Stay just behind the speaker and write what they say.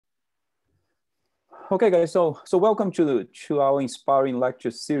Okay, guys. So welcome to our inspiring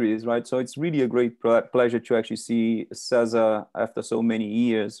lecture series, right? So it's really a great pleasure to actually see César after so many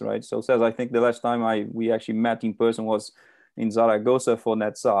years, right? So César, I think the last time we actually met in person was in Zaragoza for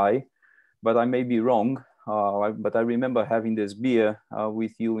NetSci, but I may be wrong. But I remember having this beer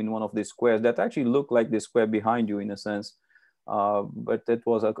with you in one of the squares that actually looked like the square behind you in a sense, but it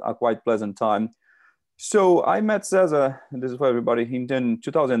was a quite pleasant time. So I met César, and this is for everybody, in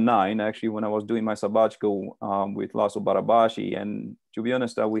 2009, actually, when I was doing my sabbatical with Lasso Barabashi. And to be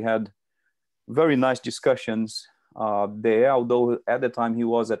honest, we had very nice discussions there, although at the time he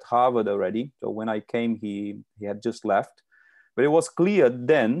was at Harvard already. So when I came, he had just left. But it was clear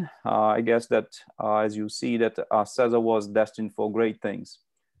then, I guess, that as you see, that César was destined for great things,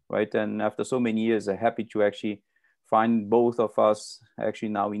 right? And after so many years, I'm happy to actually find both of us actually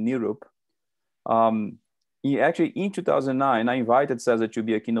now in Europe. Actually, in 2009, I invited César to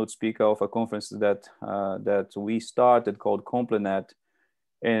be a keynote speaker of a conference that we started called CompliNet.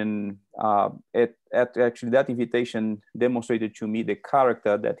 And actually, that invitation demonstrated to me the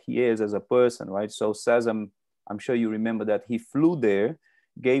character that he is as a person, right? So César, I'm sure you remember that he flew there,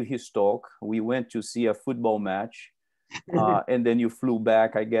 gave his talk. We went to see a football match. And then you flew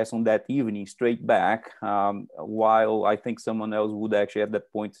back, I guess, on that evening, straight back, while I think someone else would actually at that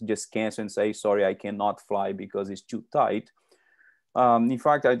point just cancel and say, sorry, I cannot fly because it's too tight. In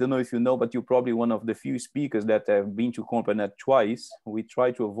fact, I don't know if you know, but you're probably one of the few speakers that have been to CompliNet twice. We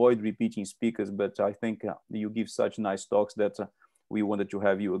try to avoid repeating speakers, but I think you give such nice talks that we wanted to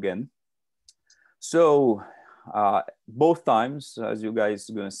have you again. So both times, as you guys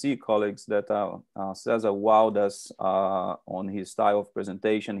are going to see, colleagues, that César wowed us on his style of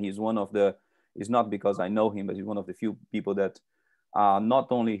presentation. He's not because I know him, but he's one of the few people that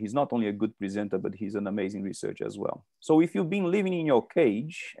he's not only a good presenter, but he's an amazing researcher as well. So if you've been living in your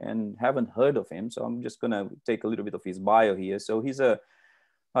cage and haven't heard of him, so I'm just going to take a little bit of his bio here. So he's a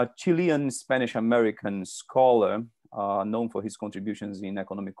Chilean Spanish-American scholar known for his contributions in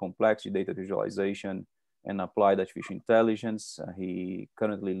economic complexity, data visualization, and applied artificial intelligence. He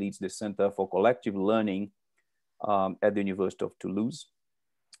currently leads the Center for Collective Learning at the University of Toulouse.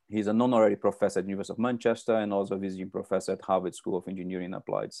 He's an honorary professor at the University of Manchester and also a visiting professor at Harvard School of Engineering and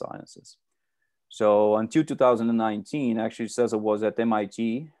Applied Sciences. So until 2019, actually, César was at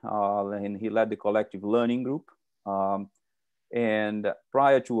MIT and he led the Collective Learning Group. And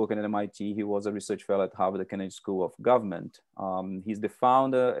prior to working at MIT, he was a research fellow at Harvard Kennedy School of Government. He's the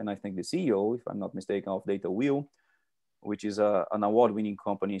founder and I think the CEO, if I'm not mistaken, of DataWheel, which is an award-winning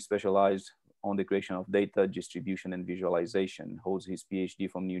company specialized on the creation of data, distribution, and visualization. Holds his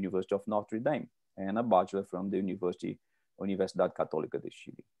PhD from the University of Notre Dame and a bachelor from the Universidad Católica de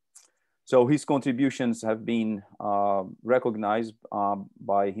Chile. So his contributions have been recognized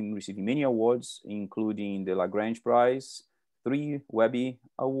by him receiving many awards, including the Lagrange Prize, 3 Webby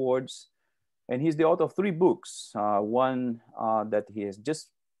Awards, and he's the author of 3 books. One that he has just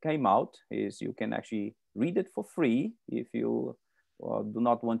came out is you can actually read it for free if you do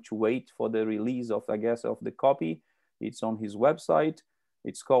not want to wait for the release of, I guess, of the copy. It's on his website.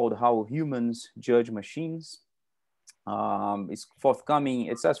 It's called How Humans Judge Machines. It's forthcoming.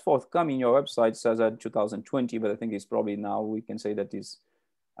 It says forthcoming. Your website says at 2020, but I think it's probably now we can say that is.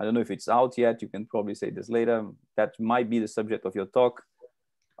 I don't know if it's out yet. You can probably say this later. That might be the subject of your talk.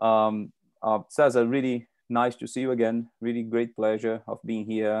 César, really nice to see you again. Really great pleasure of being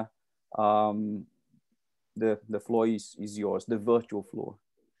here. The floor is yours, the virtual floor.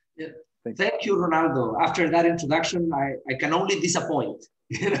 Yeah. Thank you, Ronaldo. After that introduction, I can only disappoint.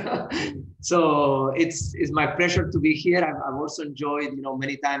 So it's my pleasure to be here. I've also enjoyed,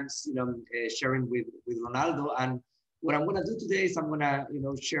 many times, sharing with Ronaldo. And what I'm going to do today is I'm going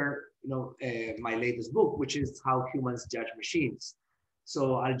to, share, my latest book, which is How Humans Judge Machines.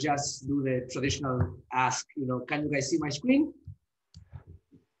 So I'll just do the traditional ask, can you guys see my screen?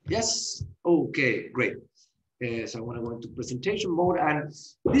 Yes. Okay, great. So I want to go into presentation mode. And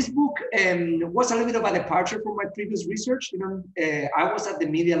this book was a little bit of a departure from my previous research. I was at the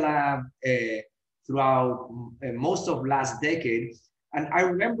Media Lab throughout most of last decade. And I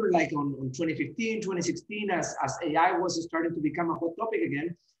remember like on 2015, 2016, as AI was starting to become a hot topic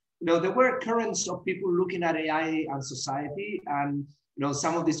again, there were currents of people looking at AI and society. And,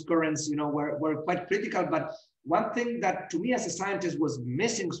 some of these currents, were quite critical. But one thing that to me as a scientist was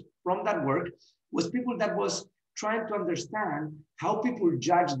missing from that work was people that was trying to understand how people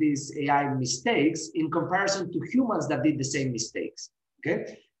judge these AI mistakes in comparison to humans that did the same mistakes,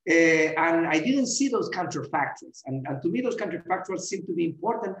 okay? And I didn't see those counterfactuals. And to me, those counterfactuals seem to be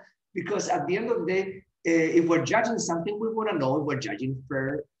important because at the end of the day, if we're judging something, we want to know if we're judging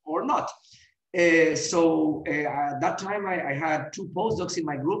fair or not. At that time, I had two postdocs in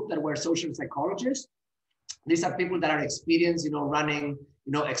my group that were social psychologists. These are people that are experienced, running,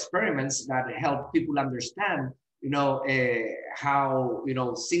 experiments that help people understand, how,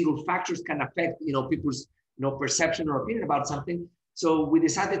 single factors can affect, people's, perception or opinion about something. So we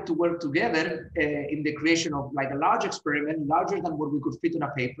decided to work together in the creation of like a large experiment, larger than what we could fit on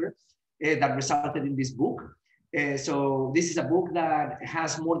a paper, that resulted in this book. So this is a book that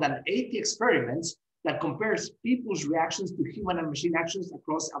has more than 80 experiments that compares people's reactions to human and machine actions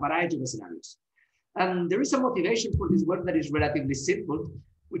across a variety of scenarios. And there is a motivation for this work that is relatively simple,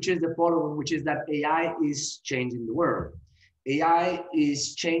 which is the following, which is that AI is changing the world. AI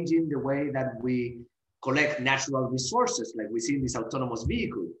is changing the way that we collect natural resources, like we see in this autonomous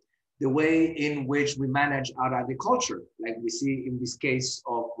vehicle, the way in which we manage our agriculture, like we see in this case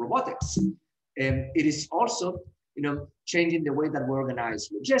of robotics. And it is also, changing the way that we organize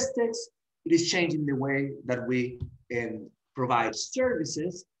logistics. It is changing the way that we provide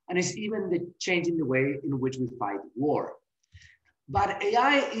services, and it's even changing the way in which we fight war. But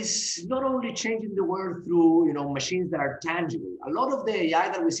AI is not only changing the world through, machines that are tangible. A lot of the AI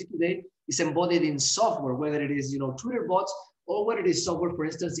that we see today is embodied in software, whether it is, Twitter bots, or whether it is software, for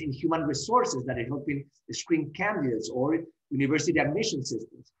instance, in human resources that are helping screen candidates or university admission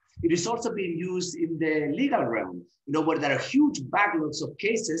systems. It is also being used in the legal realm, where there are huge backlogs of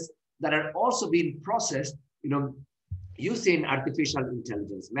cases that are also being processed, using artificial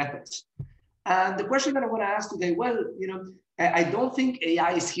intelligence methods. And the question that I want to ask today, well, I don't think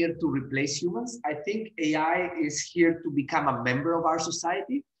AI is here to replace humans. I think AI is here to become a member of our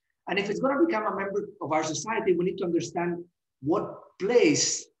society. And if it's going to become a member of our society, we need to understand what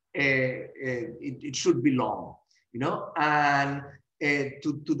place it should belong, and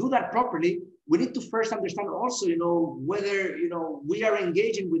to do that properly, we need to first understand also, whether, we are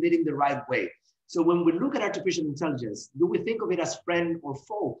engaging with it in the right way. So when we look at artificial intelligence, do we think of it as friend or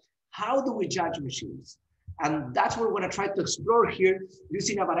foe? How do we judge machines? And that's what we're going to try to explore here,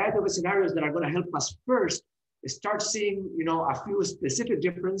 using a variety of scenarios that are going to help us first start seeing, a few specific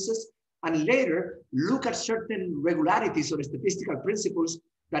differences, and later look at certain regularities or statistical principles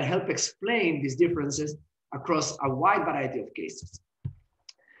that help explain these differences across a wide variety of cases.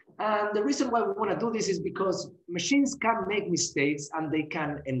 And the reason why we want to do this is because machines can make mistakes and they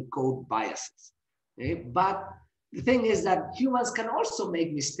can encode biases. Okay? But the thing is that humans can also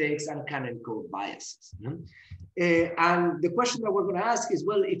make mistakes and can encode biases. And the question that we're going to ask is,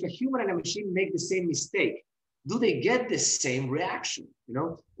 well, if a human and a machine make the same mistake, do they get the same reaction,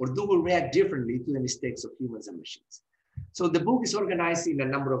 or do we react differently to the mistakes of humans and machines? So the book is organized in a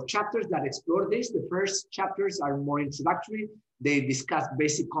number of chapters that explore this. The first chapters are more introductory. They discuss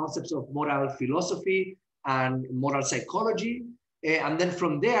basic concepts of moral philosophy and moral psychology. And then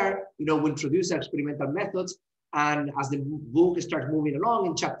from there, we introduce experimental methods. And as the book starts moving along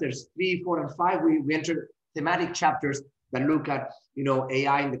in chapters 3, 4, and 5, we enter thematic chapters that look at,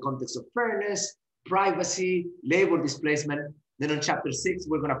 AI in the context of fairness, privacy, labor displacement. Then on chapter 6,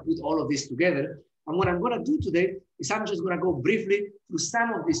 we're going to put all of this together. And what I'm going to do today is I'm just going to go briefly through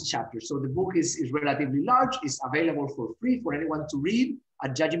some of these chapters. So the book is relatively large. It's available for free for anyone to read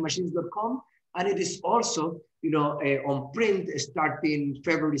at judgingmachines.com. And it is also, on print starting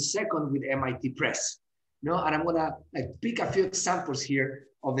February 2nd with MIT Press. And I'm going to pick a few examples here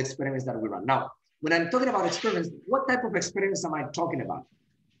of the experiments that we run. Now, when I'm talking about experiments, what type of experiments am I talking about?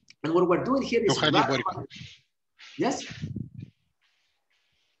 And what we're doing here is yes.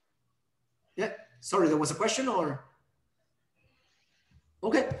 Yeah. Sorry, there was a question or?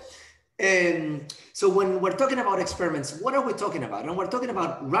 Okay. So when we're talking about experiments, what are we talking about? And we're talking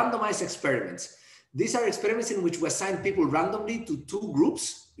about randomized experiments. These are experiments in which we assign people randomly to two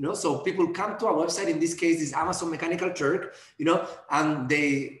groups. So people come to our website. In this case, is Amazon Mechanical Turk. And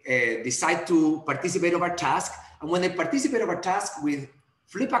they decide to participate of our task. And when they participate of our task, we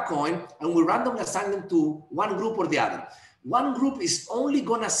flip a coin and we randomly assign them to one group or the other. One group is only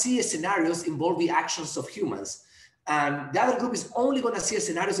going to see scenarios involving actions of humans, and the other group is only going to see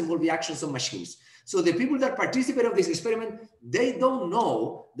scenarios involving actions of machines. So the people that participate of this experiment, they don't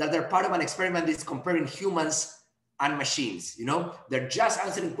know that they're part of an experiment that's comparing humans and machines. They're just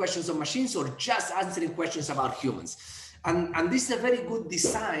answering questions of machines or just answering questions about humans. And this is a very good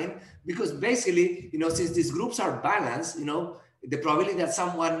design because basically, since these groups are balanced, the probability that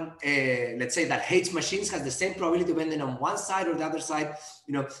someone, let's say, that hates machines has the same probability depending on one side or the other side,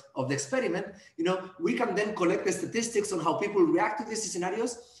 of the experiment, we can then collect the statistics on how people react to these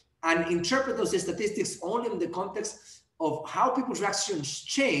scenarios and interpret those statistics only in the context of how people's reactions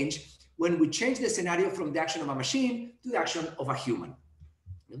change when we change the scenario from the action of a machine to the action of a human.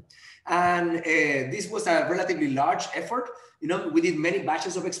 And this was a relatively large effort. We did many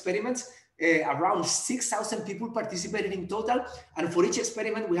batches of experiments. Around 6,000 people participated in total. And for each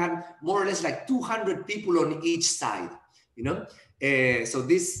experiment, we had more or less like 200 people on each side, So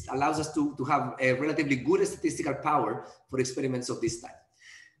this allows us to have a relatively good statistical power for experiments of this type.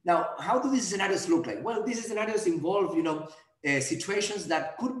 Now, how do these scenarios look like? Well, these scenarios involve, situations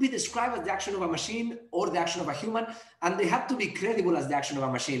that could be described as the action of a machine or the action of a human, and they have to be credible as the action of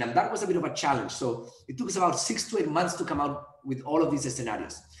a machine. And that was a bit of a challenge. So it took us about 6 to 8 months to come out with all of these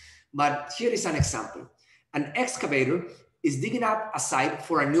scenarios. But here is an example. An excavator is digging up a site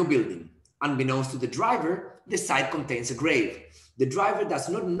for a new building. Unbeknownst to the driver, the site contains a grave. The driver does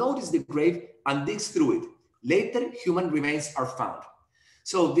not notice the grave and digs through it. Later, human remains are found.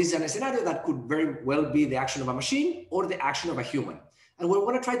 So this is a scenario that could very well be the action of a machine or the action of a human. And we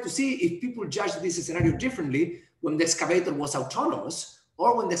want to try to see if people judge this scenario differently when the excavator was autonomous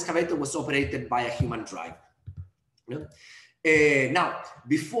or when the excavator was operated by a human driver. Now,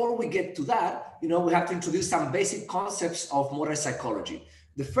 before we get to that, we have to introduce some basic concepts of moral psychology.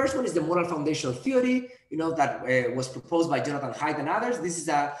 The first one is the moral foundational theory, that was proposed by Jonathan Haidt and others. This is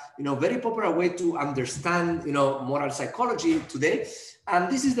a, very popular way to understand, moral psychology today.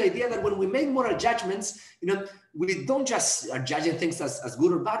 And this is the idea that when we make moral judgments, we don't just are judging things as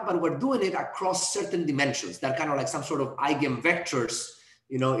good or bad, but we're doing it across certain dimensions. They're kind of like some sort of eigenvectors,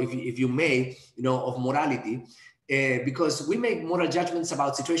 if you may, of morality. Because we make moral judgments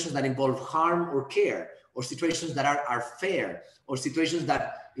about situations that involve harm or care, or situations that are fair, or situations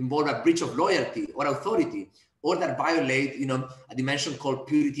that involve a breach of loyalty or authority, or that violate, a dimension called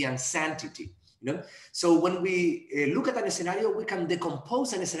purity and sanctity. So when we look at a scenario, we can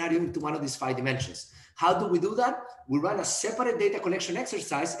decompose a scenario into one of these 5 dimensions. How do we do that? We run a separate data collection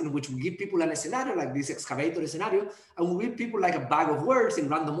exercise in which we give people a scenario like this excavator scenario, and we give people like a bag of words in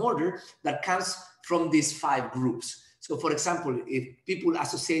random order that comes from these 5 groups. So for example, if people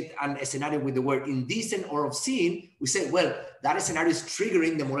associate a scenario with the word indecent or obscene, we say, well, that scenario is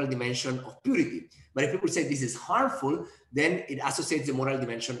triggering the moral dimension of purity. But if people say this is harmful, then it associates the moral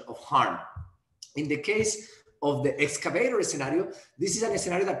dimension of harm. In the case of the excavator scenario, this is a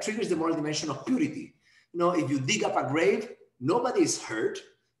scenario that triggers the moral dimension of purity. If you dig up a grave, nobody is hurt.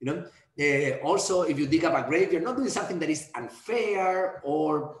 Also, if you dig up a grave, you're not doing something that is unfair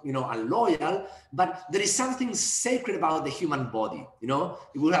or, unloyal, but there is something sacred about the human body.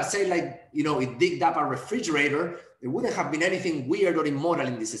 It would have said like, it digged up a refrigerator. There wouldn't have been anything weird or immoral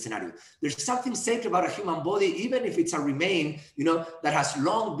in this scenario. There's something sacred about a human body, even if it's a remain, that has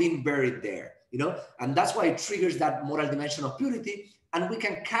long been buried there, and that's why it triggers that moral dimension of purity. And we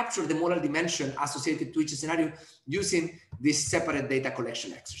can capture the moral dimension associated to each scenario using this separate data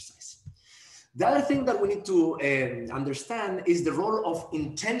collection exercise. The other thing that we need to understand is the role of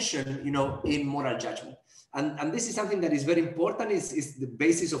intention, in moral judgment. And this is something that is very important, is the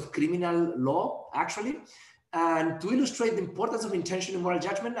basis of criminal law, actually. And to illustrate the importance of intention in moral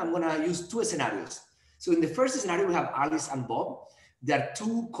judgment, I'm going to use 2 scenarios. So in the first scenario, we have Alice and Bob. They are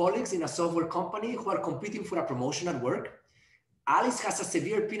 2 colleagues in a software company who are competing for a promotion at work. Alice has a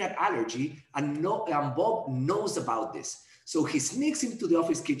severe peanut allergy, and Bob knows about this. So he sneaks into the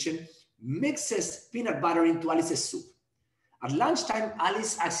office kitchen, mixes peanut butter into Alice's soup. At lunchtime,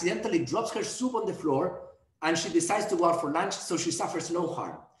 Alice accidentally drops her soup on the floor, and she decides to go out for lunch, so she suffers no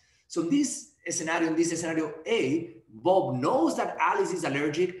harm. So in this scenario A, Bob knows that Alice is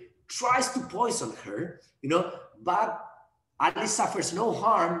allergic, tries to poison her, but Alice suffers no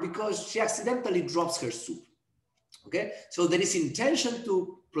harm because she accidentally drops her soup. Okay, so there is intention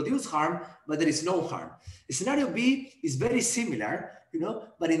to produce harm, but there is no harm. Scenario B is very similar,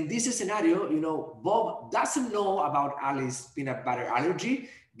 but in this scenario, Bob doesn't know about Alice's peanut butter allergy,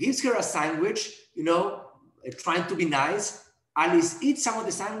 gives her a sandwich, trying to be nice. Alice eats some of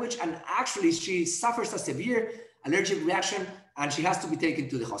the sandwich, and actually she suffers a severe allergic reaction, and she has to be taken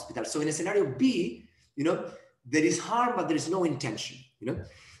to the hospital. So in scenario B, there is harm, but there is no intention,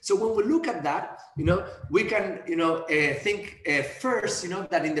 So when we look at that, we can, think first,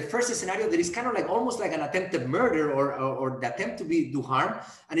 that in the first scenario, there is kind of like almost like an attempted murder or the attempt to do harm,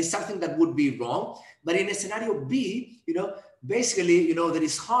 and it's something that would be wrong. But in a scenario B, basically, there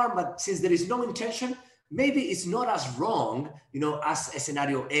is harm, but since there is no intention, maybe it's not as wrong, as a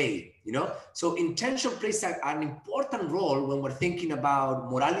scenario A, So intention plays an important role when we're thinking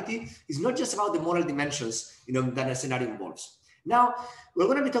about morality. It's not just about the moral dimensions, that a scenario involves. Now, we're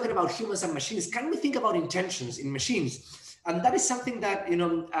going to be talking about humans and machines. Can we think about intentions in machines? And that is something that,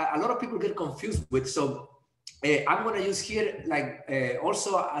 a lot of people get confused with. So I'm going to use here like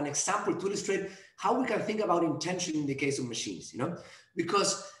also an example to illustrate how we can think about intention in the case of machines, you know,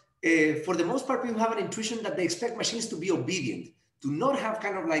 because for the most part, people have an intuition that they expect machines to be obedient, to not have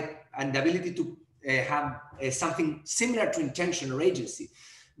kind of like an ability to have something similar to intention or agency.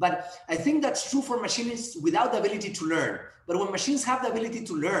 But I think that's true for machines without the ability to learn. But when machines have the ability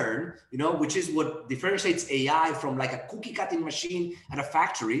to learn, you know, which is what differentiates AI from like a cookie cutting machine at a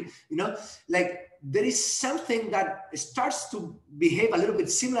factory, you know, like there is something that starts to behave a little bit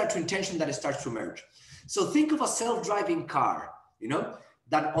similar to intention that starts to emerge. So think of a self-driving car, you know,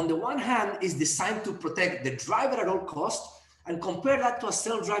 that on the one hand is designed to protect the driver at all costs, and compare that to a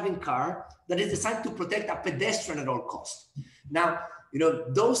self-driving car that is designed to protect a pedestrian at all costs. Now, you know,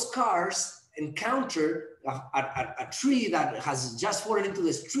 those cars encounter a tree that has just fallen into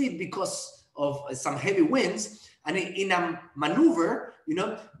the street because of some heavy winds, and in a maneuver, you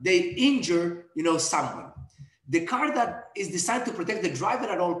know, they injure, you know, someone. The car that is designed to protect the driver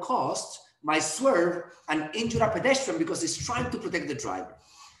at all costs might swerve and injure a pedestrian because it's trying to protect the driver.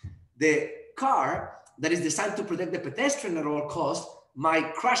 The car that is designed to protect the pedestrian at all costs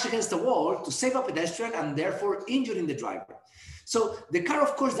might crash against the wall to save a pedestrian and therefore injuring the driver. So the car,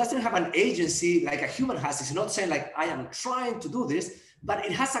 of course, doesn't have an agency like a human has. It's not saying like, I am trying to do this, but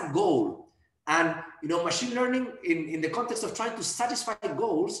it has a goal. And, you know, machine learning in the context of trying to satisfy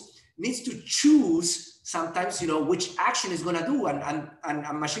goals needs to choose sometimes, you know, which action is going to do.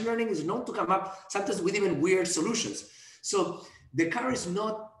 And machine learning is known to come up sometimes with even weird solutions. So the car is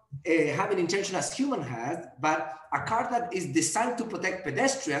not having intention as human has, but a car that is designed to protect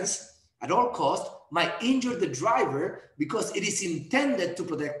pedestrians at all costs might injure the driver because it is intended to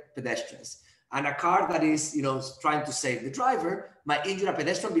protect pedestrians. And a car that is, you know, trying to save the driver might injure a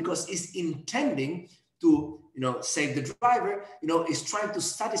pedestrian because it's intending to, you know, save the driver, you know, is trying to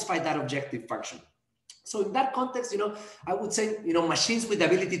satisfy that objective function. So in that context, you know, I would say, you know, machines with the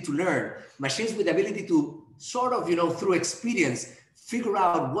ability to learn, machines with the ability to sort of, you know, through experience, figure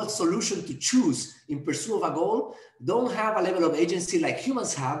out what solution to choose in pursuit of a goal, don't have a level of agency like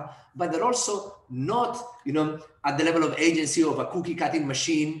humans have, but they're also not, you know, at the level of agency of a cookie cutting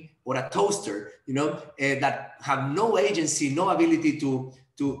machine or a toaster, you know, that have no agency, no ability to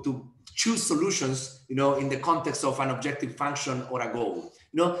choose solutions, you know, in the context of an objective function or a goal.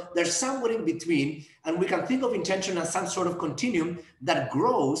 You know, there's somewhere in between, and we can think of intention as some sort of continuum that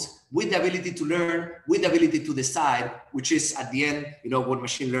grows with the ability to learn, with the ability to decide, which is at the end, you know, what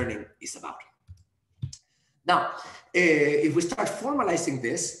machine learning is about. Now, if we start formalizing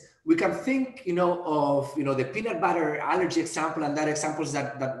this, we can think, you know, of, you know, the peanut butter allergy example and that examples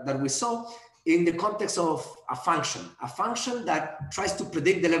that we saw in the context of a function that tries to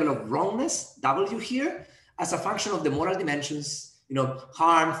predict the level of wrongness, W here, as a function of the moral dimensions, you know,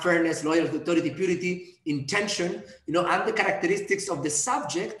 harm, fairness, loyalty, authority, purity, intention, you know, and the characteristics of the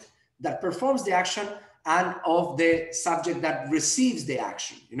subject that performs the action and of the subject that receives the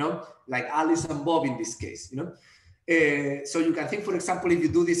action, you know, like Alice and Bob in this case, you know. So you can think, for example, if you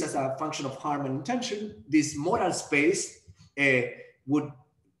do this as a function of harm and intention, this moral space would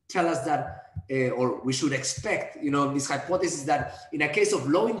tell us that, or we should expect, you know, this hypothesis that in a case of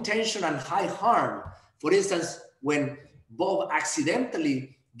low intention and high harm, for instance, when Bob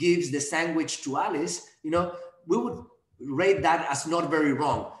accidentally gives the sandwich to Alice, you know, we would rate that as not very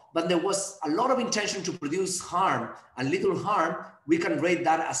wrong. But there was a lot of intention to produce harm and little harm, we can rate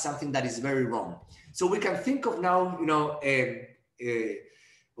that as something that is very wrong. So we can think of now, you know,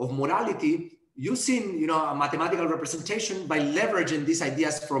 of morality using, you know, a mathematical representation by leveraging these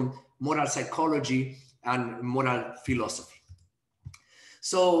ideas from moral psychology and moral philosophy.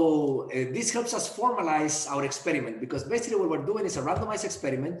 So this helps us formalize our experiment, because basically what we're doing is a randomized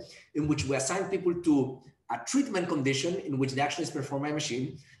experiment in which we assign people to a treatment condition in which the action is performed by a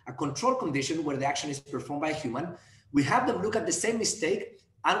machine, a control condition where the action is performed by a human. We have them look at the same mistake,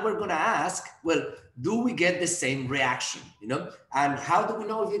 and we're going to ask, well, do we get the same reaction? You know, and how do we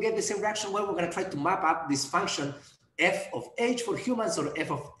know if we get the same reaction? Well, we're going to try to map up this function f of h for humans or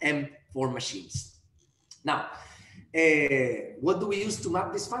f of m for machines. Now, what do we use to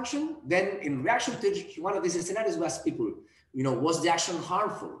map this function? Then in reaction to one of these scenarios, we ask people, you know, was the action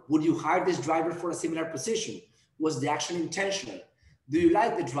harmful? Would you hire this driver for a similar position? Was the action intentional? Do you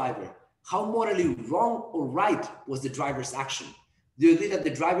like the driver? How morally wrong or right was the driver's action? Do you agree that the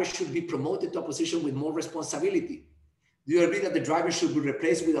driver should be promoted to a position with more responsibility? Do you agree that the driver should be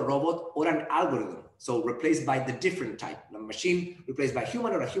replaced with a robot or an algorithm? So replaced by the different type, a machine replaced by a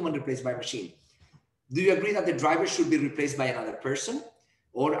human or a human replaced by a machine. Do you agree that the driver should be replaced by another person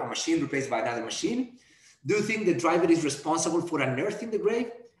or a machine replaced by another machine? Do you think the driver is responsible for unearthing the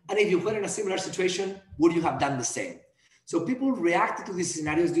grave? And if you were in a similar situation, would you have done the same? So people reacted to these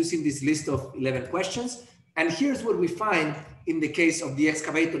scenarios using this list of 11 questions. And here's what we find in the case of the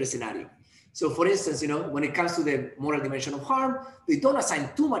excavator scenario. So for instance, when it comes to the moral dimension of harm, they don't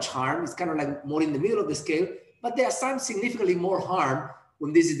assign too much harm. It's kind of like more in the middle of the scale, but they assign significantly more harm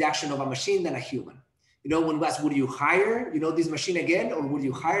when this is the action of a machine than a human. When we ask, would you hire, this machine again, or would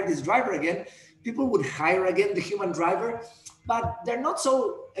you hire this driver again? People would hire again the human driver, but they're not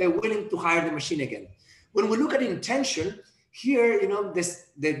so willing to hire the machine again. When we look at intention, here,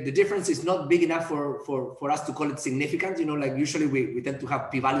 the difference is not big enough for us to call it significant. Like usually we tend to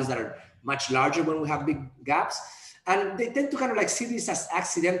have p-values that are much larger when we have big gaps. And they tend to kind of like see this as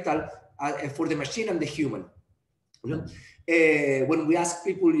accidental for the machine and the human. When we ask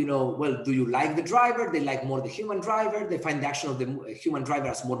people, well, do you like the driver? They like more the human driver. They find the action of the human driver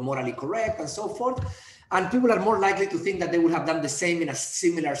as more morally correct and so forth. And people are more likely to think that they would have done the same in a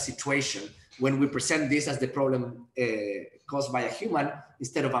similar situation when we present this as the problem caused by a human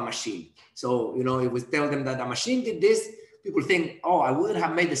instead of a machine. So, if we tell them that a machine did this, people think, oh, I wouldn't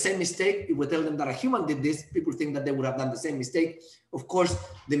have made the same mistake. If we tell them that a human did this, people think that they would have done the same mistake. Of course,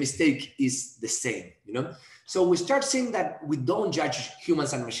 the mistake is the same, So we start seeing that we don't judge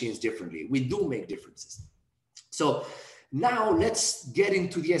humans and machines differently. We do make differences. So now let's get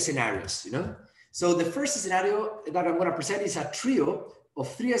into the scenarios, So the first scenario that I'm going to present is a trio of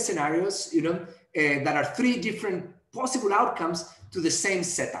 3 scenarios, that are 3 different possible outcomes to the same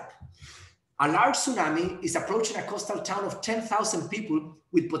setup. A large tsunami is approaching a coastal town of 10,000 people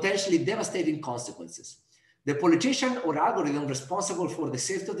with potentially devastating consequences. The politician or algorithm responsible for the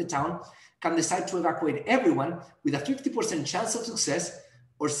safety of the town can decide to evacuate everyone with a 50% chance of success,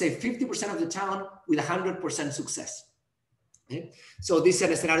 or save 50% of the town with 100% success. Okay? So this is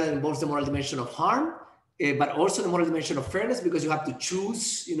a scenario that involves the moral dimension of harm, but also the moral dimension of fairness, because you have to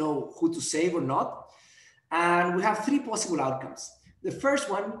choose, who to save or not. And we have 3 possible outcomes. The first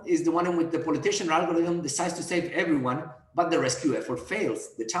one is the one in which the politician or algorithm decides to save everyone, but the rescue effort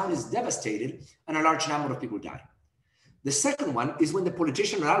fails. The town is devastated and a large number of people die. The second one is when the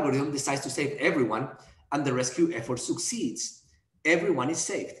politician or algorithm decides to save everyone and the rescue effort succeeds. Everyone is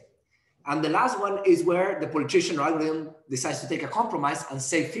saved. And the last one is where the politician or algorithm decides to take a compromise and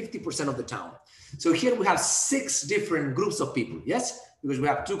save 50% of the town. So here we have 6 different groups of people, yes? Because we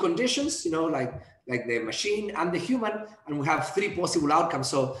have 2 conditions, like the machine and the human, and we have 3 possible outcomes.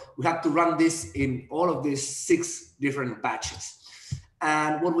 So we have to run this in all of these 6 different batches.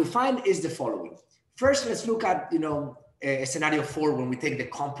 And what we find is the following. First, let's look at, scenario 4 when we take the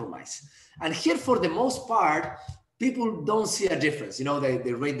compromise. And here, for the most part, people don't see a difference.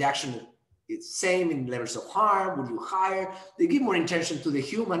 They rate the action, it's same in levels of harm. Would you hire? They give more intention to the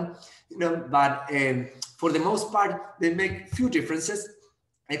human, but for the most part, they make few differences,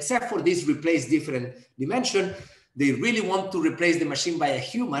 except for this replace different dimension. They really want to replace the machine by a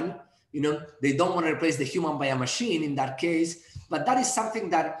human. They don't want to replace the human by a machine in that case, but that is something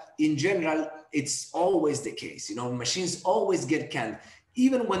that in general, it's always the case. Machines always get canned,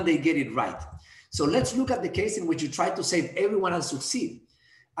 even when they get it right. So let's look at the case in which you try to save everyone and succeed.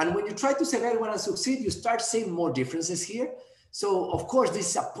 And when you try to save everyone and succeed, you start seeing more differences here. So of course, this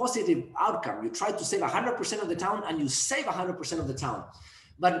is a positive outcome. You try to save 100% of the town and you save 100% of the town.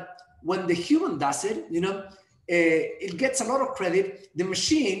 But when the human does it, it gets a lot of credit. The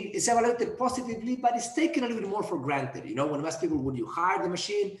machine is evaluated positively, but it's taken a little bit more for granted. When we ask people, would you hire the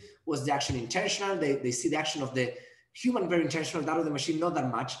machine? Was the action intentional? They see the action of the human very intentional, that of the machine not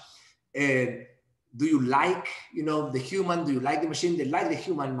that much. Do you like, the human? Do you like the machine? They like the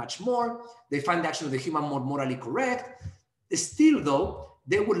human much more. They find the action of the human more morally correct. Still, though,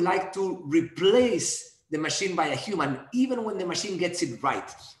 they would like to replace the machine by a human, even when the machine gets it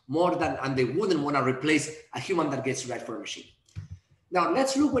right, and they wouldn't want to replace a human that gets it right for a machine. Now,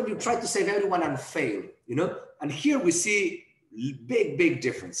 let's look when you try to save everyone and fail, and here we see big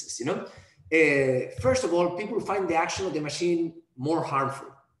differences, First of all, people find the action of the machine more harmful,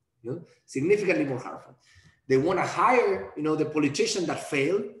 significantly more harmful. They want to hire, the politician that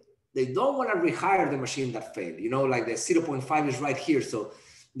failed. They don't want to rehire the machine that failed, like the 0.5 is right here. So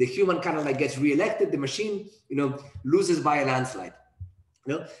the human kind of like gets reelected, the machine, loses by a landslide.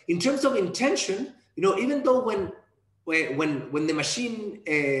 In terms of intention, even though when the machine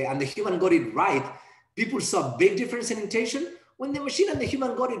and the human got it right, people saw a big difference in intention. When the machine and the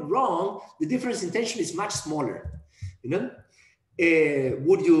human got it wrong, the difference in intention is much smaller. Do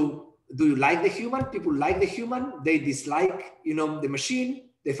you like the human? People like the human. They dislike, the machine.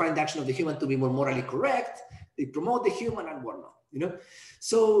 They find the action of the human to be more morally correct. They promote the human and whatnot.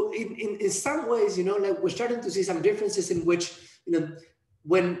 So in some ways, like we're starting to see some differences in which,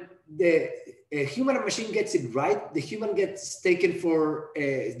 when the human and machine gets it right, the human gets taken for,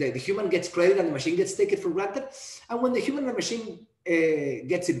 the human gets credit and the machine gets taken for granted. And when the human and machine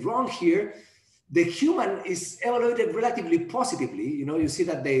gets it wrong here, the human is evaluated relatively positively. You know, you see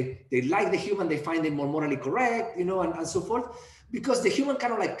that they like the human, they find it more morally correct, you know, and so forth, because the human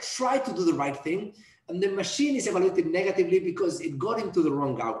kind of like tried to do the right thing, and the machine is evaluated negatively because it got into the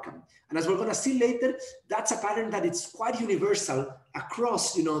wrong outcome. And as we're going to see later, that's a pattern that it's quite universal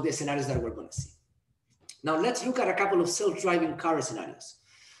across, you know, the scenarios that we're going to see. Now let's look at a couple of self-driving car scenarios.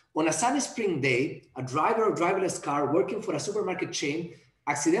 On a sunny spring day, a driver or driverless car working for a supermarket chain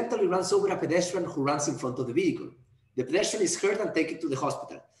accidentally runs over a pedestrian who runs in front of the vehicle. The pedestrian is hurt and taken to the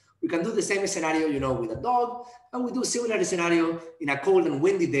hospital. We can do the same scenario, you know, with a dog, and we do similar scenario in a cold and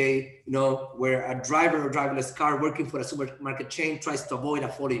windy day, you know, where a driver or driverless car working for a supermarket chain tries to avoid a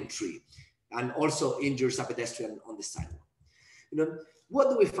falling tree and also injures a pedestrian on the sidewalk. You know, what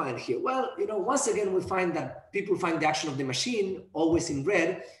do we find here? Well, you know, once again, we find that people find the action of the machine, always in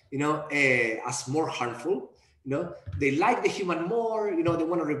red, you know, as more harmful. You know, they like the human more, you know, they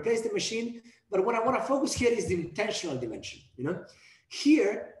want to replace the machine. But what I want to focus here is the intentional dimension. You know,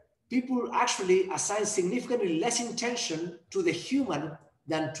 here, people actually assign significantly less intention to the human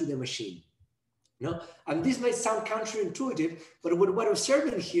than to the machine. You know, and this may sound counterintuitive, but what we're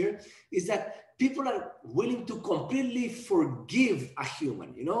observing here is that people are willing to completely forgive a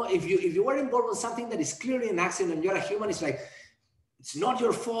human. You know, if you were involved in something that is clearly an accident and you're a human, it's like, it's not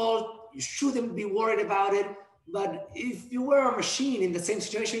your fault, you shouldn't be worried about it. But if you were a machine in the same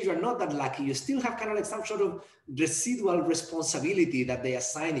situation, you're not that lucky. You still have kind of like some sort of residual responsibility that they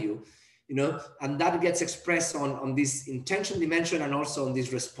assign you, you know, and that gets expressed on this intention dimension and also on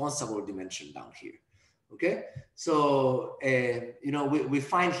this responsible dimension down here. Okay, so you know, we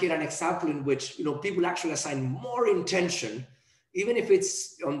find here an example in which, you know, people actually assign more intention, even if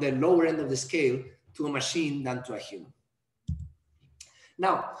it's on the lower end of the scale, to a machine than to a human.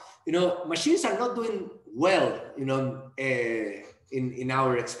 Now, you know, machines are not doing well, you know, in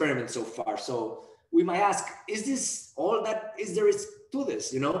our experiment so far. So we might ask, is this all that there is to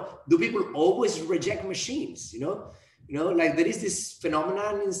this? You know, do people always reject machines? You know, like there is this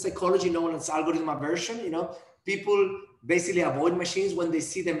phenomenon in psychology known as algorithm aversion. You know, people basically avoid machines when they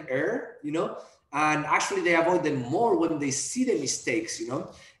see them err, you know, and actually they avoid them more when they see the mistakes, you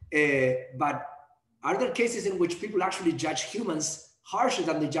know. But are there cases in which people actually judge humans harsher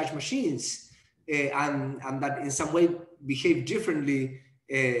than they judge machines, and that in some way behave differently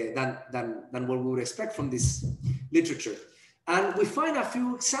than what we would expect from this literature? And we find a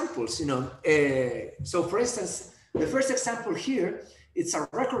few examples, you know. So for instance, the first example here, it's a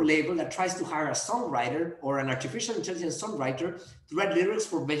record label that tries to hire a songwriter or an artificial intelligence songwriter to write lyrics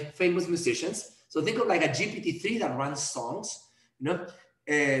for famous musicians. So think of like a GPT-3 that runs songs, you know.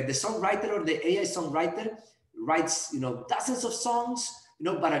 The songwriter or the AI songwriter writes, you know, dozens of songs, you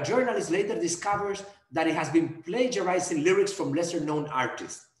know, but a journalist later discovers that it has been plagiarizing lyrics from lesser known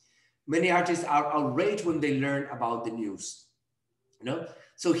artists. Many artists are outraged when they learn about the news, you know.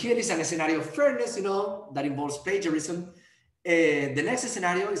 So here is a scenario of fairness, you know, that involves plagiarism. The next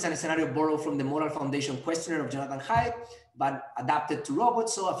scenario is a scenario borrowed from the Moral Foundation questionnaire of Jonathan Haidt, but adapted to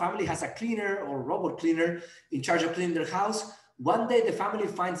robots. So a family has a cleaner or robot cleaner in charge of cleaning their house. One day, the family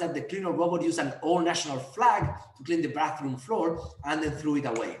finds that the cleaner robot used an old national flag to clean the bathroom floor and then threw it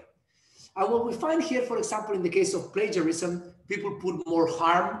away. And what we find here, for example, in the case of plagiarism, people put more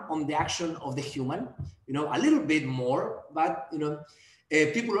harm on the action of the human, you know, a little bit more, but, you know,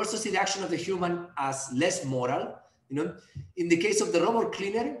 people also see the action of the human as less moral, you know. In the case of the robot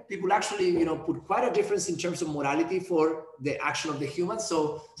cleaner, people actually, you know, put quite a difference in terms of morality for the action of the human.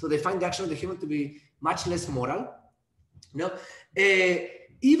 So they find the action of the human to be much less moral. You know,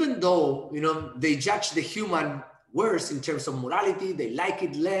 even though, you know, they judge the human worse in terms of morality, they like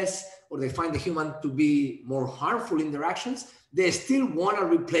it less, or they find the human to be more harmful in their actions, they still want to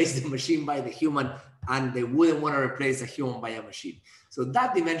replace the machine by the human, and they wouldn't want to replace a human by a machine. So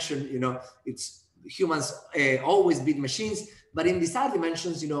that dimension, you know, it's humans always beat machines, but in these other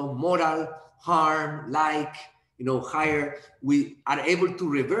dimensions, you know, moral, harm, like, you know, higher, we are able to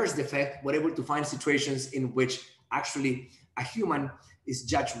reverse the effect. We're able to find situations in which actually a human is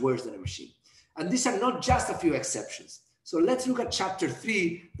judged worse than a machine. And these are not just a few exceptions. So let's look at chapter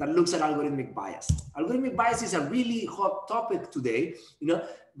 3 that looks at algorithmic bias. Algorithmic bias is a really hot topic today, you know,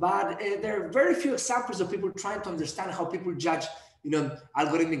 but there are very few examples of people trying to understand how people judge, you know,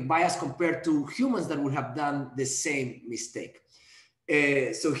 algorithmic bias compared to humans that would have done the same mistake.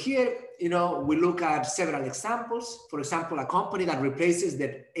 So here, you know, we look at several examples. For example, a company that replaces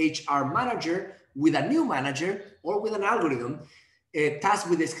the HR manager with a new manager or with an algorithm. tasked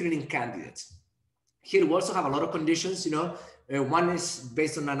with the screening candidates. Here we also have a lot of conditions, you know. One is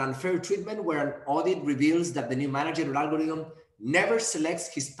based on an unfair treatment where an audit reveals that the new managerial algorithm never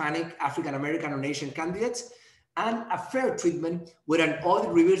selects Hispanic, African American, or Asian candidates, and a fair treatment where an audit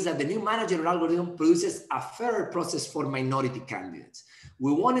reveals that the new managerial algorithm produces a fairer process for minority candidates.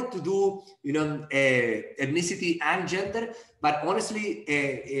 We wanted to do, you know, ethnicity and gender, but honestly,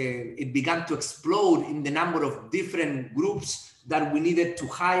 it began to explode in the number of different groups that we needed to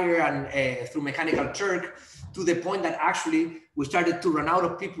hire and through Mechanical Turk, to the point that actually we started to run out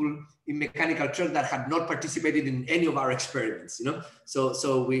of people in Mechanical Turk that had not participated in any of our experiments, you know.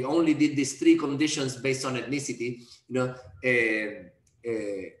 So we only did these 3 conditions based on ethnicity, you know,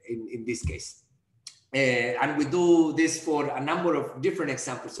 in this case. And we do this for a number of different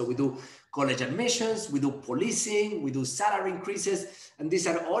examples. So we do college admissions, we do policing, we do salary increases, and these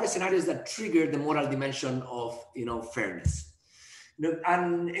are all scenarios that trigger the moral dimension of, you know, fairness.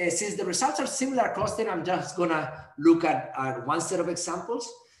 And since the results are similar across them, I'm just gonna look at one set of examples.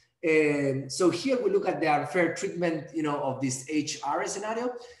 So here we look at the unfair treatment, you know, of this HR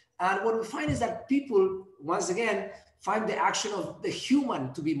scenario. And what we find is that people, once again, find the action of the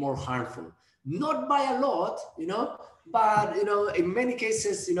human to be more harmful. Not by a lot, you know, but, you know, in many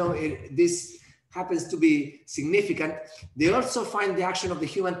cases, you know, this happens to be significant. They also find the action of the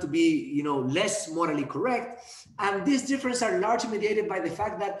human to be, you know, less morally correct. And these differences are largely mediated by the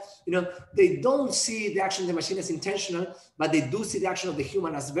fact that, you know, they don't see the action of the machine as intentional, but they do see the action of the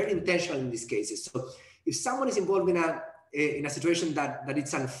human as very intentional in these cases. So if someone is involved in a situation that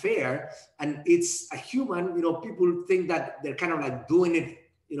it's unfair and it's a human, you know, people think that they're kind of like doing it,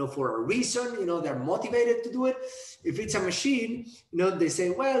 you know, for a reason, you know, they're motivated to do it. If it's a machine, you know, they say,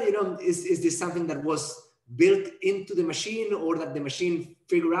 well, you know, is this something that was built into the machine or that the machine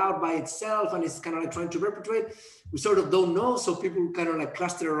figured out by itself and it's kind of like trying to perpetuate? We sort of don't know. So people kind of like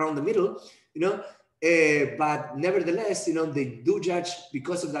cluster around the middle, you know, but nevertheless, you know, they do judge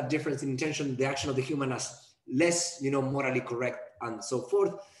because of that difference in intention, the action of the human as less, you know, morally correct and so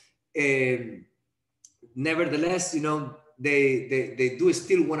forth. Nevertheless, you know, they do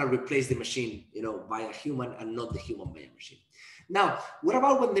still want to replace the machine, you know, by a human and not the human by a machine. Now, what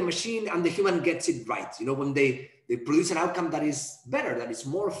about when the machine and the human gets it right? You know, when they produce an outcome that is better, that is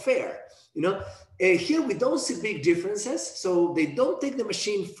more fair, you know? Here we don't see big differences. So they don't take the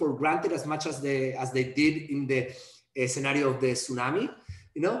machine for granted as much as they did in the scenario of the tsunami,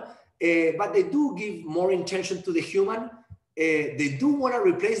 you know? But they do give more intention to the human. They do want to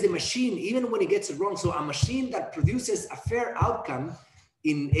replace the machine even when it gets it wrong. So a machine that produces a fair outcome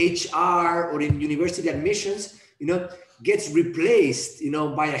in HR or in university admissions, you know, gets replaced, you know,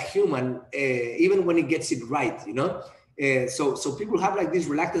 by a human, even when it gets it right, you know. So people have like these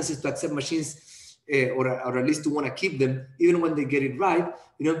reluctances to accept machines, or at least to want to keep them, even when they get it right,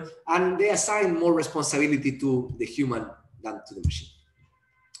 you know, and they assign more responsibility to the human than to the machine.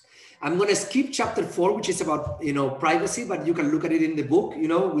 I'm going to skip chapter 4, which is about, you know, privacy, but you can look at it in the book. You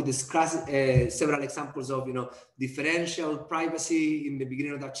know, we discuss several examples of, you know, differential privacy in the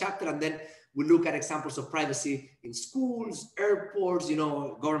beginning of that chapter. And then we look at examples of privacy in schools, airports, you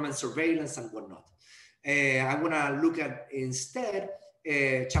know, government surveillance and whatnot. I'm going to look at instead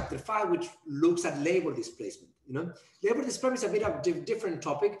chapter 5, which looks at labor displacement. You know, labor displacement is a bit of a different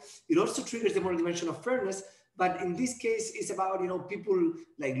topic. It also triggers the moral dimension of fairness. But in this case, it's about, you know, people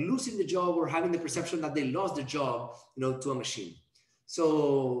like losing the job or having the perception that they lost the job, you know, to a machine.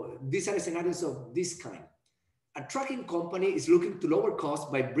 So these are scenarios of this kind. A trucking company is looking to lower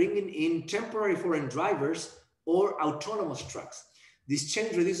costs by bringing in temporary foreign drivers or autonomous trucks. This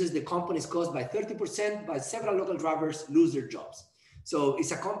change reduces the company's cost by 30%, but several local drivers lose their jobs. So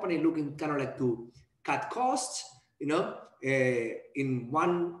it's a company looking kind of like to cut costs, you know. In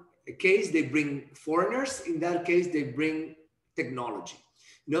one case, they bring foreigners. In that case, they bring technology.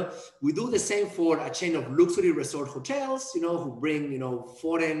 You know, we do the same for a chain of luxury resort hotels, you know, who bring, you know,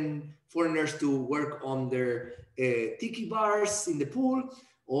 foreigners to work on their tiki bars in the pool,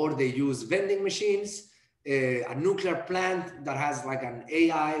 or they use vending machines, a nuclear plant that has like an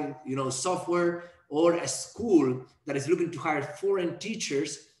AI, you know, software, or a school that is looking to hire foreign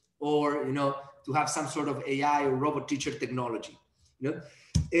teachers, or, you know, to have some sort of AI or robot teacher technology, you know.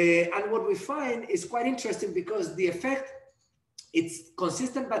 And what we find is quite interesting because the effect, it's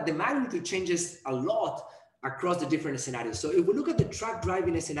consistent, but the magnitude changes a lot across the different scenarios. So if we look at the truck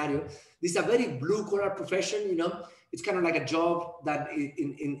driving scenario, this is a very blue collar profession, you know, it's kind of like a job that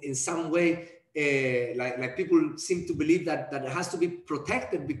in some way, like people seem to believe that it has to be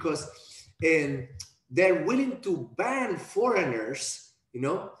protected because they're willing to ban foreigners, you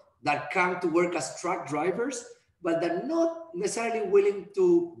know, that come to work as truck drivers, but they're not necessarily willing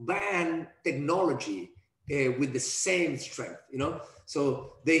to ban technology with the same strength, you know?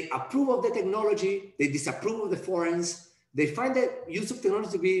 So they approve of the technology, they disapprove of the foreigners. They find the use of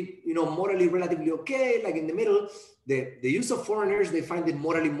technology to be, you know, morally relatively okay, like in the middle. The use of foreigners, they find it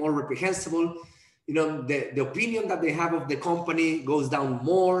morally more reprehensible. You know, the opinion that they have of the company goes down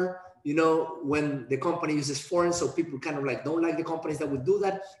more, you know, when the company uses foreign. So people kind of like don't like the companies that would do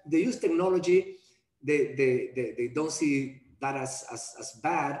that. They use technology. They don't see that as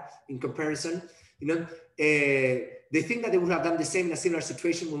bad in comparison. You know, they think that they would have done the same in a similar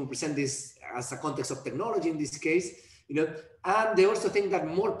situation when we present this as a context of technology in this case. You know, and they also think that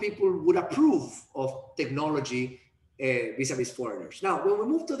more people would approve of technology vis-a-vis foreigners. Now, when we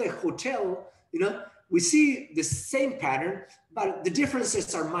move to the hotel, you know, we see the same pattern, but the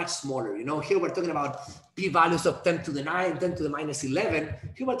differences are much smaller. You know, here we're talking about p-values of 10 to the 9, 10 to the minus 11.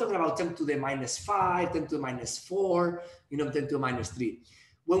 Here we're talking about 10 to the minus 5, 10 to the minus 4, you know, 10 to the minus 3.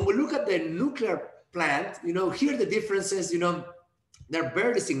 When we look at the nuclear plant, you know, here the differences, you know, they're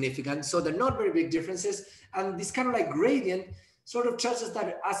barely significant. So they're not very big differences. And this kind of like gradient sort of tells us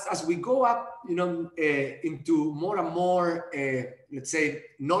that as we go up, you know, into more and more, let's say,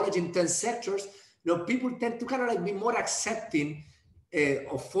 knowledge-intense sectors, you know, people tend to kind of like be more accepting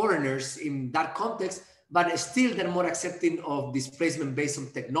of foreigners in that context, but still they're more accepting of displacement based on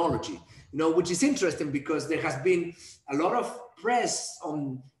technology, you know, which is interesting because there has been a lot of press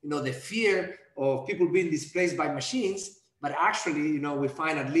on, you know, the fear of people being displaced by machines. But actually, you know, we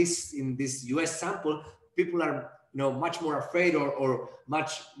find, at least in this US sample, people are, you know, much more afraid or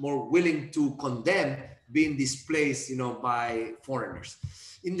much more willing to condemn being displaced, you know, by foreigners.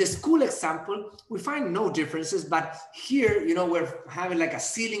 In the school example, we find no differences, but here, you know, we're having like a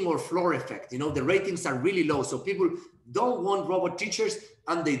ceiling or floor effect. You know, the ratings are really low. So people don't want robot teachers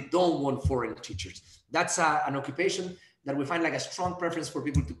and they don't want foreign teachers. That's an occupation that we find like a strong preference for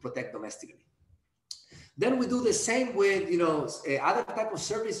people to protect domestically. Then we do the same with, you know, other type of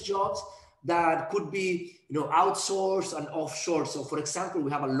service jobs that could be, you know, outsourced and offshore. So for example, we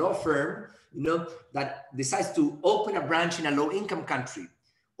have a law firm, you know, that decides to open a branch in a low income country,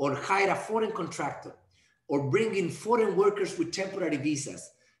 or hire a foreign contractor, or bring in foreign workers with temporary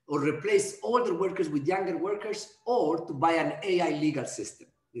visas, or replace older workers with younger workers, or to buy an AI legal system,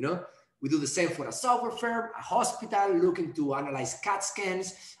 you know. We do the same for a software firm, a hospital looking to analyze CAT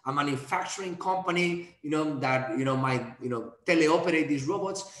scans, a manufacturing company, you know, that, you know, might, you know, teleoperate these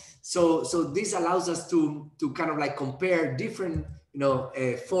robots. So this allows us to kind of like compare different, you know,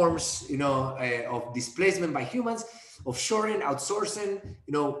 forms, you know, of displacement by humans, offshoring, outsourcing,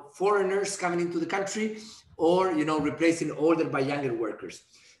 you know, foreigners coming into the country, or, you know, replacing older by younger workers.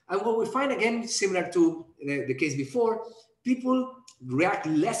 And what we find, again, similar to the case before, people react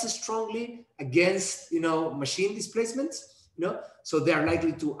less strongly against, you know, machine displacements, you know, so they are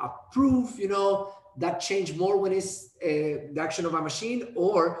likely to approve, you know, that change more when it's the action of a machine,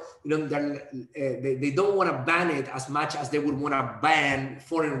 or, you know, they don't want to ban it as much as they would want to ban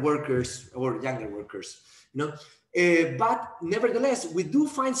foreign workers or younger workers, you know. But nevertheless, we do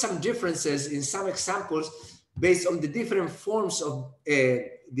find some differences in some examples based on the different forms of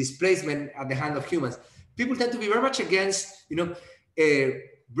displacement at the hand of humans. People tend to be very much against, you know,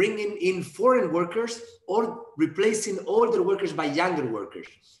 bringing in foreign workers or replacing older workers by younger workers.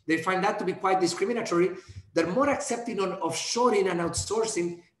 They find that to be quite discriminatory. They're more accepting on offshoring and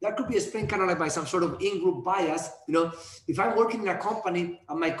outsourcing. That could be explained kind of like by some sort of in-group bias. You know, if I'm working in a company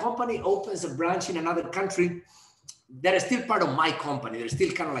and my company opens a branch in another country, they're still part of my company. They're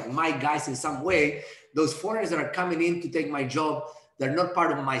still kind of like my guys in some way. Those foreigners that are coming in to take my job, they're not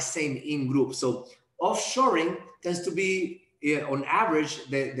part of my same in-group. So offshoring tends to be, on average,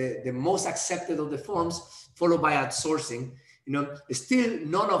 the most accepted of the forms, followed by outsourcing. You know, still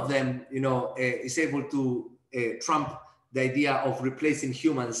none of them, you know, is able to trump the idea of replacing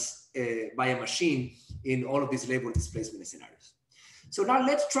humans by a machine in all of these labor displacement scenarios. So now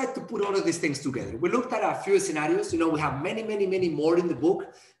let's try to put all of these things together. We looked at a few scenarios. You know, we have many, many, many more in the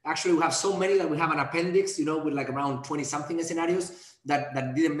book. Actually, we have so many that we have an appendix, you know, with like around 20-something scenarios that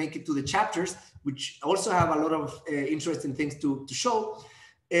didn't make it to the chapters, which also have a lot of interesting things to show.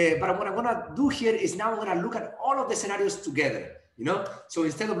 But what I'm gonna do here is now I'm gonna look at all of the scenarios together, you know? So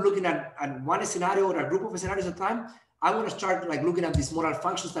instead of looking at one scenario or a group of scenarios at a time, I'm gonna start like looking at these modal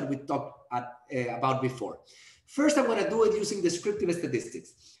functions that we talked about before. First, I'm gonna do it using descriptive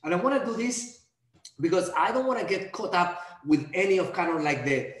statistics. And I wanna do this because I don't wanna get caught up with any of kind of like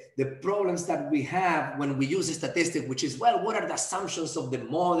the problems that we have when we use a statistic, which is, well, what are the assumptions of the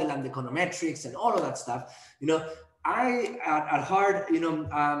model and the econometrics and all of that stuff? You know, at heart,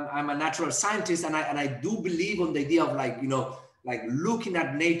 I'm a natural scientist, and I do believe on the idea of like looking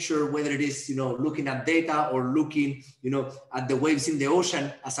at nature, whether it is, looking at data or looking, at the waves in the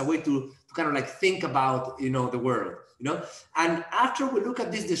ocean as a way to kind of like think about, the world, and after we look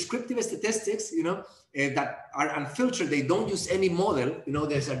at these descriptive statistics, that are unfiltered, they don't use any model,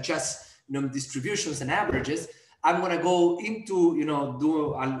 these are just, distributions and averages. I'm going to go into,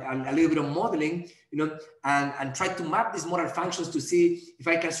 do a little bit of modeling, and try to map these model functions to see if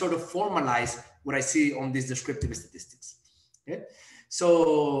I can sort of formalize what I see on these descriptive statistics. Okay.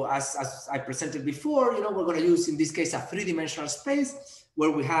 So as I presented before, we're going to use, in this case, a three-dimensional space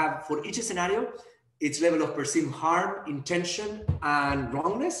where we have, for each scenario, its level of perceived harm, intention, and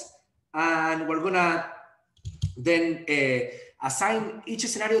wrongness. And we're going to then assign each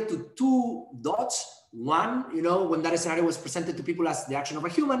scenario to two dots. One, when that scenario was presented to people as the action of a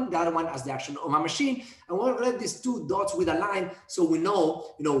human, the other one as the action of a machine. And we'll let these two dots with a line so we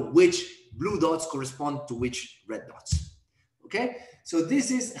know, which blue dots correspond to which red dots. Okay, so this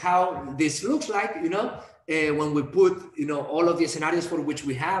is how this looks like, when we put, all of the scenarios for which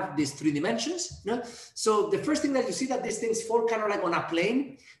we have these three dimensions. So the first thing that you see that these things fall kind of like on a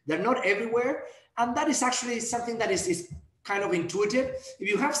plane. They're not everywhere. And that is actually something that is kind of intuitive. If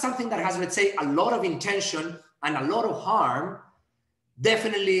you have something that has, let's say, a lot of intention and a lot of harm,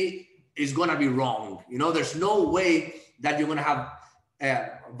 definitely is going to be wrong. There's no way that you're going to have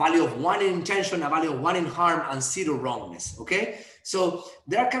a value of 1 in intention, a value of 1 in harm, and 0 wrongness. Okay, so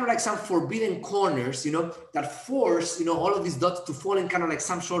there are kind of like some forbidden corners, that force, all of these dots to fall in kind of like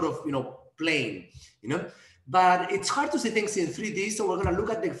some sort of, plane, but it's hard to see things in 3D. So we're going to look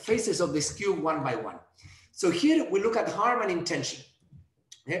at the faces of this cube one by one. So here we look at harm and intention.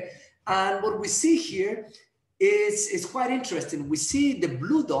 Okay? And what we see here is quite interesting. We see the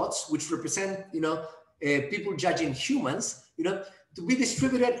blue dots, which represent, people judging humans, to be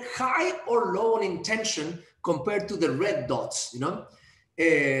distributed high or low on intention compared to the red dots,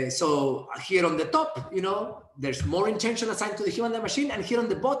 so here on the top, there's more intention assigned to the human than the machine. And here on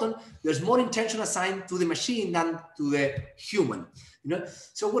the bottom, there's more intention assigned to the machine than to the human,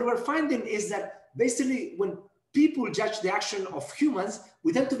 So what we're finding is that basically when people judge the action of humans,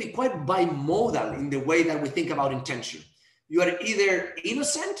 we tend to be quite bimodal in the way that we think about intention. You are either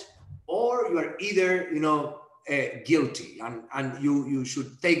innocent or you are either, guilty, and you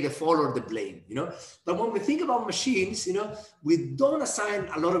should take the fall or the blame, But when we think about machines, we don't assign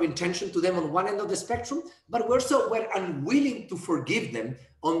a lot of intention to them on one end of the spectrum, but we're unwilling to forgive them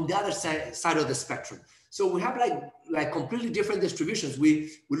on the other side of the spectrum. So we have like completely different distributions.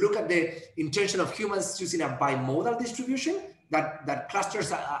 We look at the intention of humans using a bimodal distribution that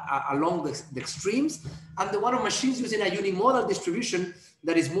clusters along the extremes, and the one of machines using a unimodal distribution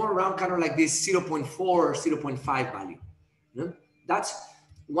that is more around kind of like this 0.4 or 0.5 value. That's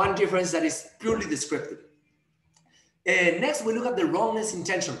one difference that is purely descriptive. Next, we look at the wrongness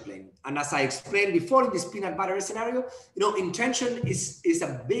intention plane. And as I explained before in this peanut butter scenario, intention is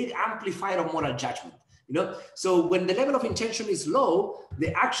a big amplifier of moral judgment. So when the level of intention is low,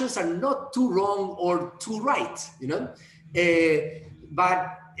 the actions are not too wrong or too right,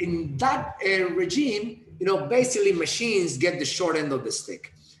 but in that regime, basically machines get the short end of the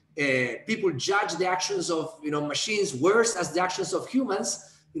stick. People judge the actions of, machines worse as the actions of humans,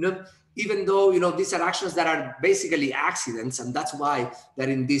 even though, these are actions that are basically accidents, and that's why they're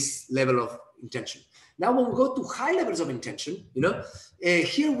in this level of intention. Now, when we go to high levels of intention,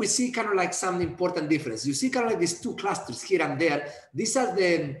 here we see kind of like some important difference. You see kind of like these two clusters here and there. These are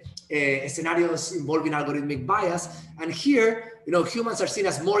the scenarios involving algorithmic bias. And here, humans are seen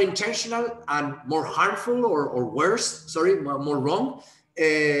as more intentional and more harmful or worse, more wrong.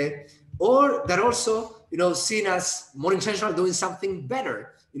 Or they're also, seen as more intentional doing something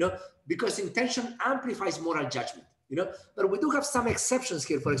better, because intention amplifies moral judgment, But we do have some exceptions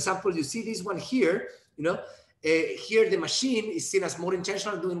here. For example, you see this one here, here the machine is seen as more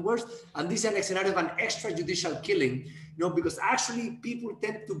intentional doing worse, and this is a scenario of an extrajudicial killing, because actually people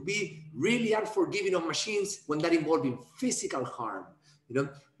tend to be really unforgiving of machines when they're involving physical harm,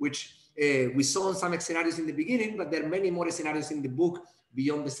 which we saw in some scenarios in the beginning, but there are many more scenarios in the book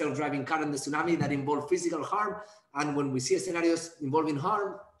beyond the self-driving car and the tsunami that involve physical harm. And when we see scenarios involving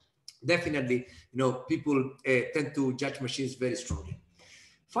harm, definitely, people tend to judge machines very strongly.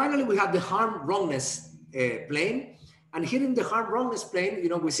 Finally, we have the harm wrongness plane. And here in the harm wrongness plane,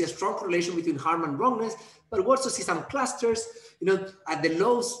 we see a strong correlation between harm and wrongness, but we also see some clusters, at the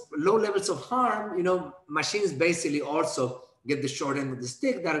low levels of harm, machines basically also get the short end of the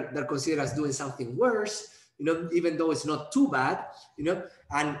stick. They're considered as doing something worse, even though it's not too bad,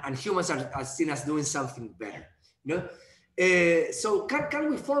 and humans are seen as doing something better. you know. So can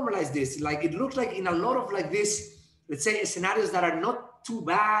we formalize this? Like, it looks like in a lot of like this, let's say, scenarios that are not too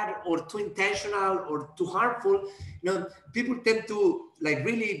bad or too intentional or too harmful, you know, people tend to like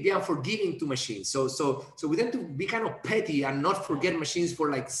really be unforgiving to machines. So we tend to be kind of petty and not forget machines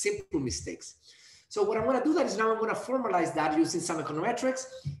for like simple mistakes. So what I'm going to do that is now I'm going to formalize that using some econometrics.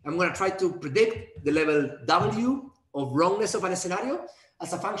 I'm going to try to predict the level W of wrongness of a scenario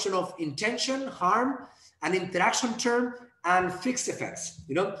as a function of intention, harm, an interaction term, and fixed effects,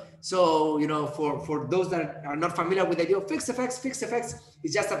 you know. So, you know, for those that are not familiar with the idea of fixed effects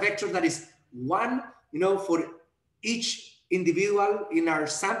is just a vector that is 1, you know, for each individual in our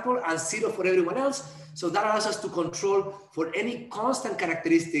sample and 0 for everyone else. So that allows us to control for any constant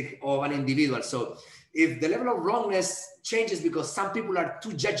characteristic of an individual. So if the level of wrongness changes because some people are too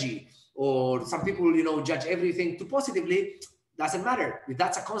judgy, or some people, you know, judge everything too positively, doesn't matter. If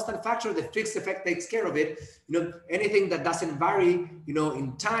that's a constant factor, the fixed effect takes care of it. You know, anything that doesn't vary, you know,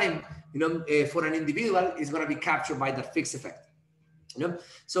 in time, you know, for an individual is going to be captured by that fixed effect. You know,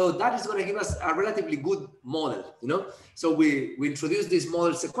 so that is going to give us a relatively good model. You know, so we introduce this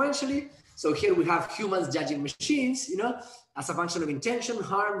model sequentially. So here we have humans judging machines, you know, as a function of intention,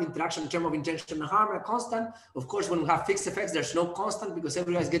 harm, interaction term of intention and harm, a constant. Of course, when we have fixed effects, there's no constant because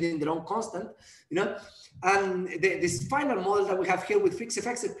everyone is getting their own constant, you know. And this final model that we have here with fixed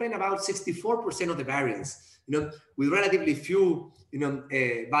effects explain about 64% of the variance, you know, with relatively few, you know,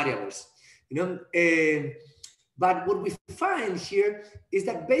 variables, you know. But what we find here is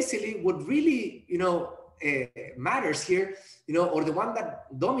that basically what really, you know, matters here, you know, or the one that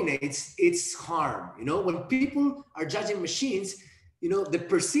dominates, it's harm. You know, when people are judging machines, you know, the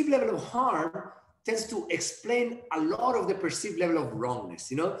perceived level of harm tends to explain a lot of the perceived level of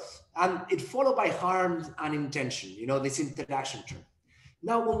wrongness, you know, and it followed by harm and intention, you know, this interaction term.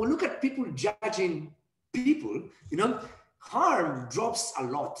 Now, when we look at people judging people, you know, harm drops a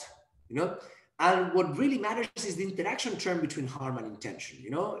lot, you know, and what really matters is the interaction term between harm and intention.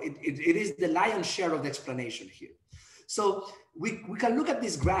 You know, it is the lion's share of the explanation here. So we can look at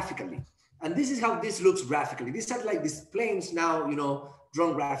this graphically, and this is how this looks graphically. These are like these planes now, you know,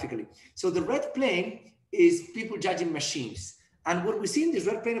 drawn graphically. So the red plane is people judging machines. And what we see in this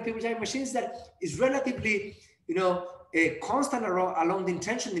red plane of people judging machines that is relatively, you know, constant along the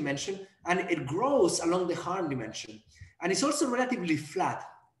intention dimension, and it grows along the harm dimension. And it's also relatively flat.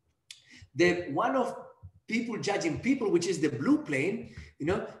 The one of people judging people, which is the blue plane, you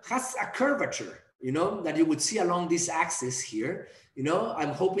know, has a curvature, you know, that you would see along this axis here. You know,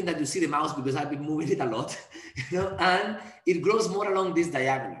 I'm hoping that you see the mouse because I've been moving it a lot, you know, and it grows more along this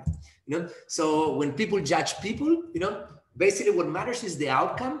diagonal, you know. So when people judge people, you know, basically what matters is the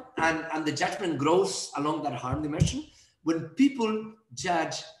outcome, and the judgment grows along that harm dimension. When people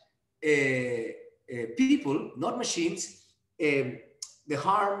judge people, not machines, the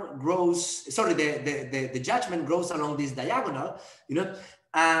harm grows, sorry, the judgment grows along this diagonal, you know,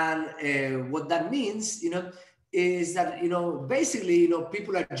 and what that means, you know, is that, you know, basically, you know,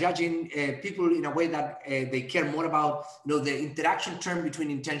 people are judging people in a way that they care more about, you know, the interaction term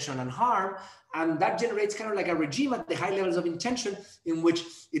between intention and harm, and that generates kind of like a regime at the high levels of intention in which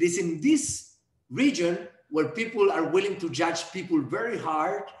it is in this region where people are willing to judge people very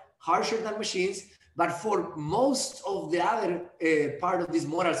hard, harsher than machines. But for most of the other part of this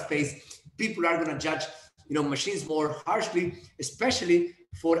moral space, people are going to judge, you know, machines more harshly, especially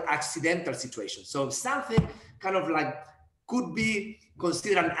for accidental situations. So something kind of like could be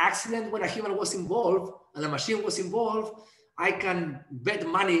considered an accident when a human was involved and a machine was involved, I can bet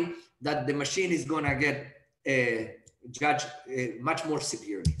money that the machine is going to get judged much more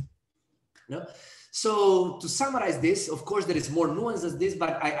severely. You know? So to summarize this, of course, there is more nuance than this,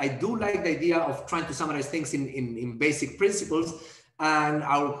 but I do like the idea of trying to summarize things in basic principles. And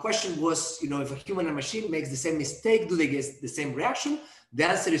our question was, you know, if a human and machine makes the same mistake, do they get the same reaction? The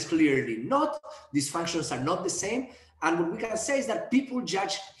answer is clearly not. These functions are not the same. And what we can say is that people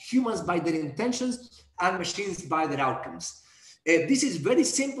judge humans by their intentions and machines by their outcomes. This is very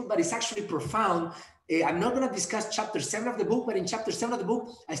simple, but it's actually profound. I'm not going to discuss chapter 7 of the book, but in chapter 7 of the book,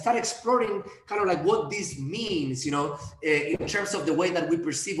 I start exploring kind of like what this means, you know, in terms of the way that we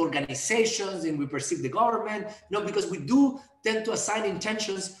perceive organizations and we perceive the government, you know, because we do tend to assign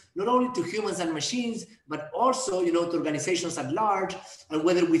intentions not only to humans and machines, but also, you know, to organizations at large. And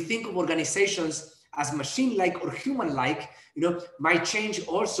whether we think of organizations as machine-like or human-like, you know, might change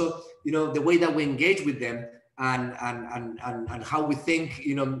also, you know, the way that we engage with them. And how we think,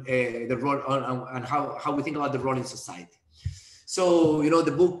 you know, the role and how we think about the role in society. So,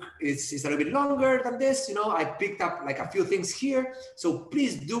 the book is a little bit longer than this. I picked up like a few things here. So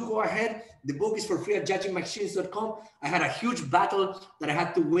please do go ahead. The book is for free at judgingmachines.com. I had a huge battle that I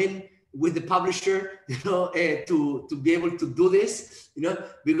had to win with the publisher, to be able to do this,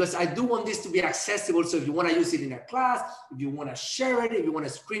 because I do want this to be accessible. So if you want to use it in a class, if you want to share it, if you want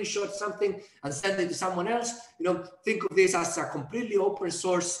to screenshot something and send it to someone else, think of this as a completely open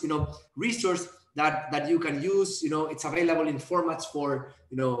source, resource that you can use. It's available in formats for,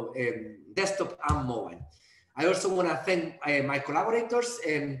 desktop and mobile. I also want to thank my collaborators,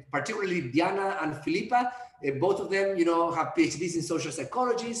 particularly Diana and Filipa. Both of them, have PhDs in social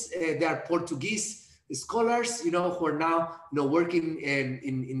psychology. They are Portuguese scholars, who are now, working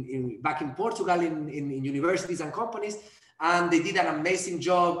back in Portugal in universities and companies. And they did an amazing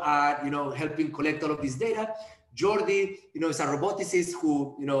job at, helping collect all of this data. Jordi, is a roboticist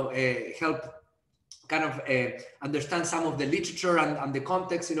who, helped kind of understand some of the literature and the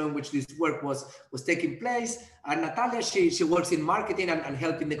context, in which this work was taking place. And Natalia, she works in marketing and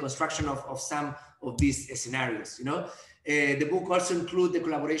helping the construction of some of these scenarios. The book also includes the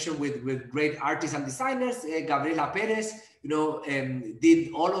collaboration with great artists and designers. Gabriela Perez,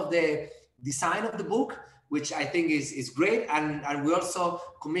 did all of the design of the book, which I think is great. And we also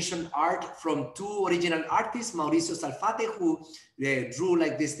commissioned art from two original artists, Mauricio Salfate, who drew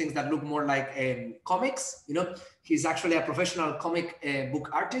like these things that look more like comics. He's actually a professional comic book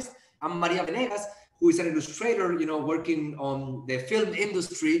artist. And Maria Venegas, who is an illustrator, working on the film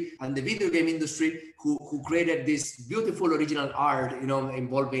industry and the video game industry, who created this beautiful original art,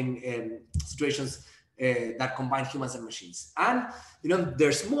 involving situations that combine humans and machines. And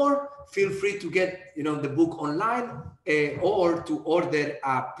there's more. Feel free to get the book online, or to order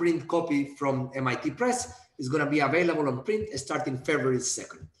a print copy from MIT Press. It's going to be available on print starting February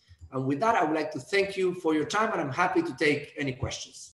 2nd. And with that, I would like to thank you for your time, and I'm happy to take any questions.